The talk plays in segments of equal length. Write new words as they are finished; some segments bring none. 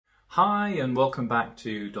Hi and welcome back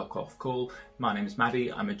to doc.offcall. My name is Maddie.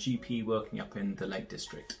 I'm a GP working up in the Lake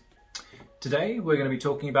District. Today we're going to be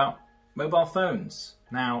talking about mobile phones.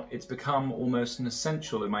 Now, it's become almost an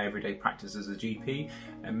essential in my everyday practice as a GP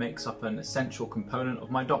and makes up an essential component of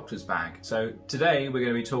my doctor's bag. So today we're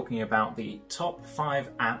going to be talking about the top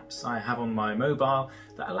 5 apps I have on my mobile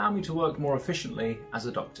that allow me to work more efficiently as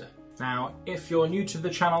a doctor. Now, if you're new to the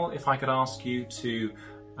channel, if I could ask you to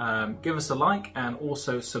give us a like and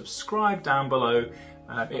also subscribe down below.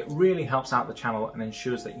 It really helps out the channel and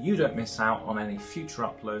ensures that you don't miss out on any future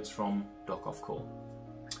uploads from doc.offcall.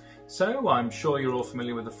 So I'm sure you're all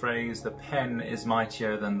familiar with the phrase, the pen is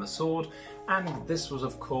mightier than the sword, and this was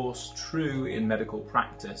of course true in medical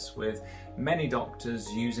practice, with many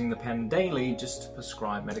doctors using the pen daily just to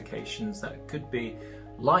prescribe medications that could be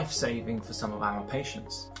life-saving for some of our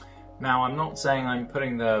patients. Now, I'm not saying I'm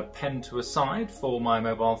putting the pen to a side for my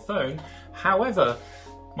mobile phone. However,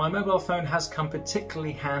 my mobile phone has come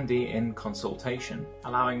particularly handy in consultation,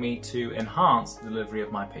 allowing me to enhance the delivery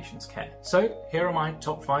of my patient's care. So here are my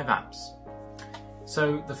top 5 apps.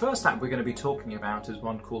 So the first app we're going to be talking about is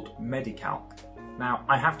one called Medicalc. Now,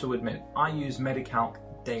 I have to admit, I use Medicalc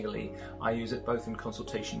daily. I use it both in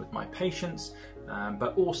consultation with my patients,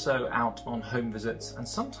 but also out on home visits and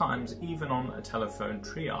sometimes even on a telephone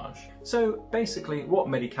triage. So basically what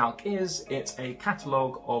Medicalc is, it's a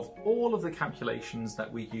catalogue of all of the calculations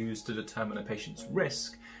that we use to determine a patient's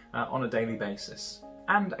risk on a daily basis.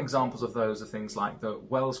 And examples of those are things like the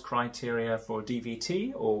Wells criteria for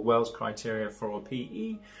DVT or Wells criteria for a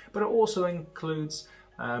PE, but it also includes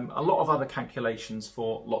a lot of other calculations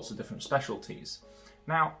for lots of different specialties.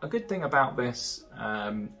 Now, a good thing about this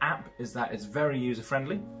app is that it's very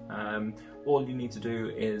user-friendly. All you need to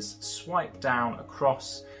do is swipe down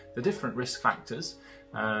across the different risk factors,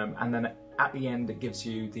 and then at the end it gives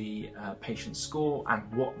you the patient score and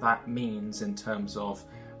what that means in terms of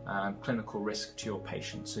clinical risk to your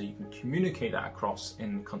patient, so you can communicate that across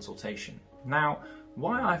in consultation. Now,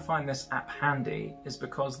 why I find this app handy is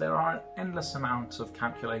because there are an endless amount of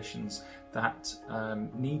calculations that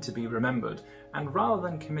need to be remembered, and rather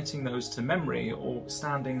than committing those to memory or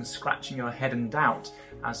scratching your head in doubt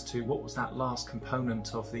as to what was that last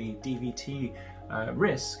component of the DVT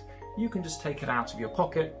risk, you can just take it out of your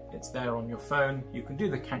pocket, it's there on your phone, you can do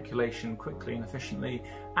the calculation quickly and efficiently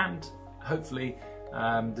and hopefully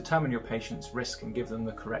determine your patient's risk and give them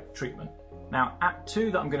the correct treatment. Now, app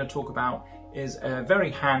 2 that I'm going to talk about is a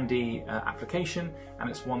very handy application, and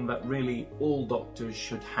it's one that really all doctors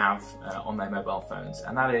should have on their mobile phones,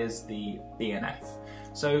 and that is the BNF.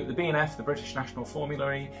 So the BNF, the British National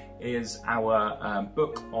Formulary, is our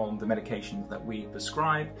book on the medications that we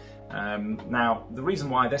prescribe. Now, the reason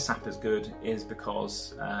why this app is good is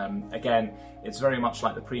because, again, it's very much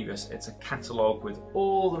like the previous. It's a catalogue with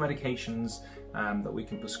all the medications that we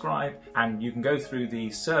can prescribe, and you can go through the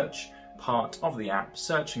search part of the app,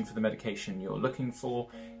 searching for the medication you're looking for.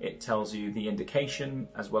 It tells you the indication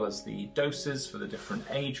as well as the doses for the different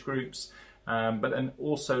age groups, but then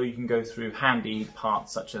also you can go through handy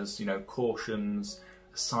parts such as, cautions,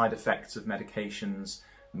 side effects of medications,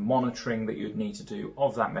 monitoring that you'd need to do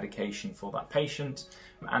of that medication for that patient.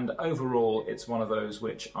 And overall, it's one of those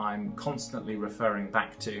which I'm constantly referring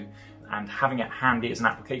back to, and having it handy as an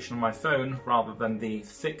application on my phone rather than the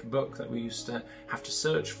thick book that we used to have to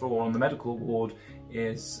search for on the medical ward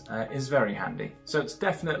is very handy. So it's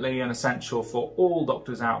definitely an essential for all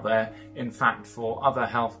doctors out there. In fact, for other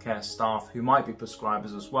healthcare staff who might be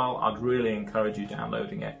prescribers as well, I'd really encourage you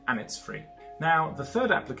downloading it, and it's free. Now, the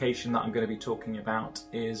third application that I'm going to be talking about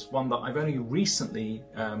is one that I've only recently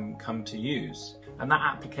come to use, and that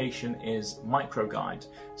application is Microguide.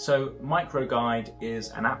 So Microguide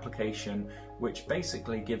is an application which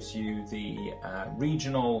basically gives you the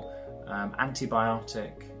regional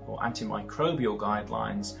antibiotic or antimicrobial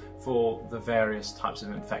guidelines for the various types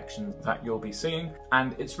of infections that you'll be seeing.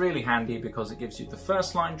 And it's really handy because it gives you the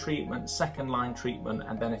first line treatment, second line treatment,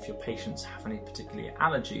 and then if your patients have any particular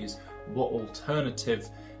allergies, what alternative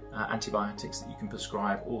antibiotics that you can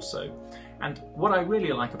prescribe also. And what I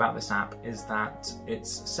really like about this app is that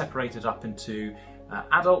it's separated up into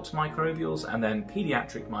adult microbials and then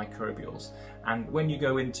pediatric microbials. And when you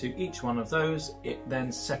go into each one of those, it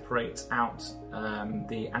then separates out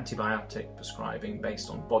the antibiotic prescribing based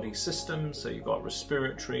on body systems. So you've got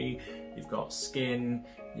respiratory, you've got skin,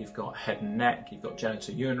 you've got head and neck, you've got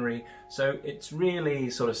genitourinary. So it's really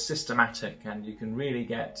sort of systematic, and you can really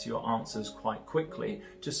get your answers quite quickly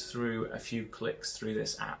just through a few clicks through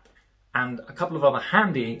this app. And a couple of other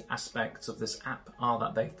handy aspects of this app are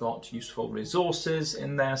that they've got useful resources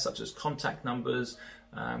in there, such as contact numbers,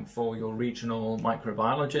 for your regional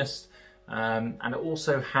microbiologist. And it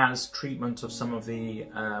also has treatment of some of the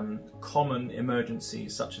common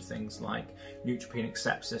emergencies, such as things like neutropenic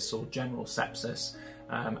sepsis or general sepsis.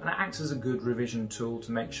 And it acts as a good revision tool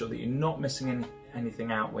to make sure that you're not missing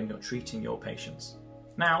anything out when you're treating your patients.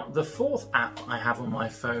 Now, the fourth app I have on my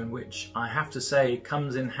phone, which I have to say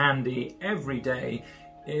comes in handy every day,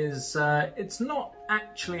 is it's not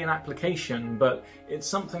actually an application, but it's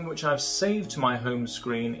something which I've saved to my home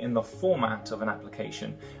screen in the format of an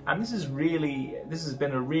application. And this has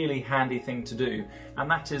been a really handy thing to do,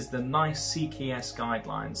 and that is the nice CKS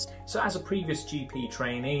guidelines. So as a previous GP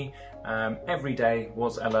trainee, every day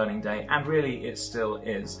was a learning day, and really it still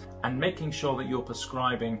is. And making sure that you're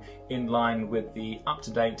prescribing in line with the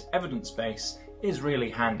up-to-date evidence base is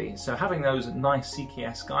really handy. So having those nice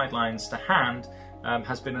CKS guidelines to hand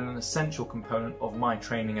has been an essential component of my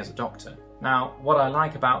training as a doctor. Now, what I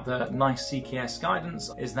like about the nice CKS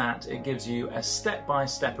guidance is that it gives you a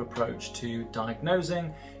step-by-step approach to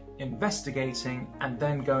diagnosing, investigating, and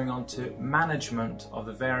then going on to management of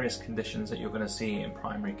the various conditions that you're going to see in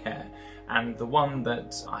primary care. And the one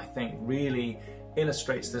that I think really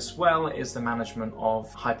illustrates this well is the management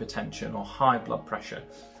of hypertension or high blood pressure,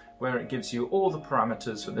 where it gives you all the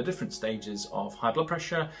parameters for the different stages of high blood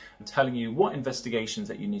pressure, and telling you what investigations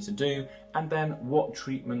that you need to do, and then what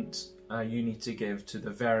treatment you need to give to the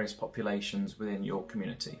various populations within your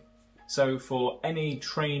community. So for any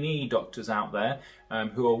trainee doctors out there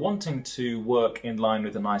who are wanting to work in line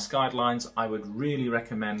with the NICE guidelines, I would really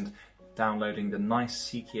recommend downloading the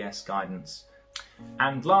NICE CKS guidance.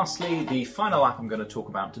 And lastly, the final app I'm going to talk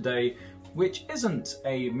about today, which isn't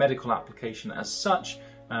a medical application as such,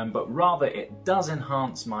 but rather it does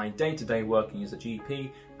enhance my day-to-day working as a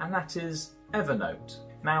GP, and that is Evernote.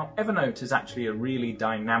 Now, Evernote is actually a really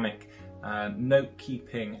dynamic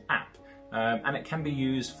note-keeping app, and it can be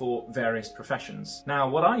used for various professions. Now,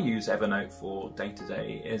 what I use Evernote for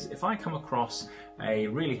day-to-day is if I come across a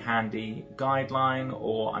really handy guideline,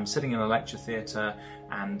 or I'm sitting in a lecture theatre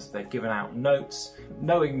and they've given out notes,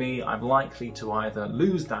 knowing me, I'm likely to either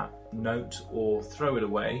lose that note or throw it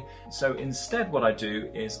away. So instead what I do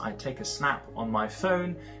is I take a snap on my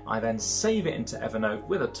phone, I then save it into Evernote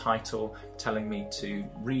with a title telling me to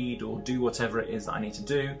read or do whatever it is that I need to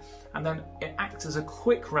do, and then it acts as a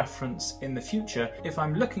quick reference in the future if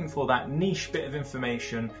I'm looking for that niche bit of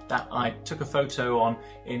information that I took a photo on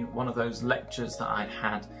in one of those lectures that I'd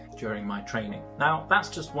had during my training. Now, that's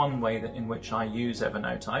just one way in which I use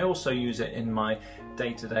Evernote. I also use it in my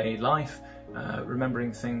day-to-day life,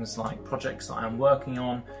 remembering things like projects that I'm working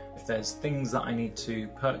on, if there's things that I need to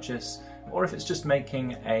purchase, or if it's just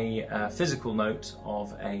making a physical note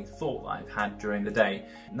of a thought that I've had during the day.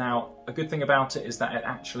 Now, a good thing about it is that it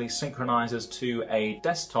actually synchronizes to a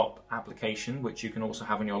desktop application, which you can also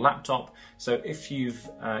have on your laptop. So if you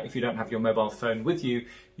don't have your mobile phone with you,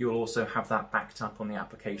 you'll also have that backed up on the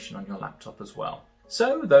application on your laptop as well.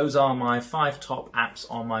 So those are my 5 top apps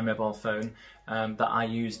on my mobile phone that I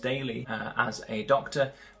use daily as a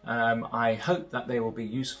doctor. I hope that they will be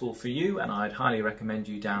useful for you, and I'd highly recommend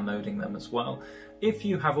you downloading them as well. If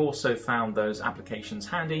you have also found those applications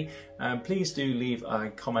handy, please do leave a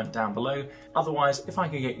comment down below. Otherwise, if I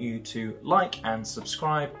can get you to like and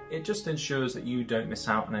subscribe, it just ensures that you don't miss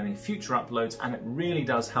out on any future uploads, and it really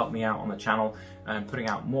does help me out on the channel putting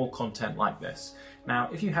out more content like this. Now,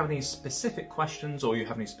 if you have any specific questions or you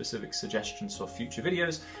have any specific suggestions for future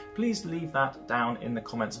videos, please leave that down in the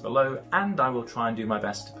comments below, and I will try and do my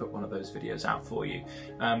best to put one of those videos out for you.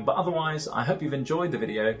 But otherwise, I hope you've enjoyed the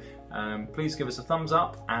video. Please give us a thumbs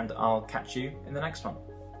up, and I'll catch you in the next one.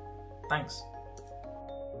 Thanks.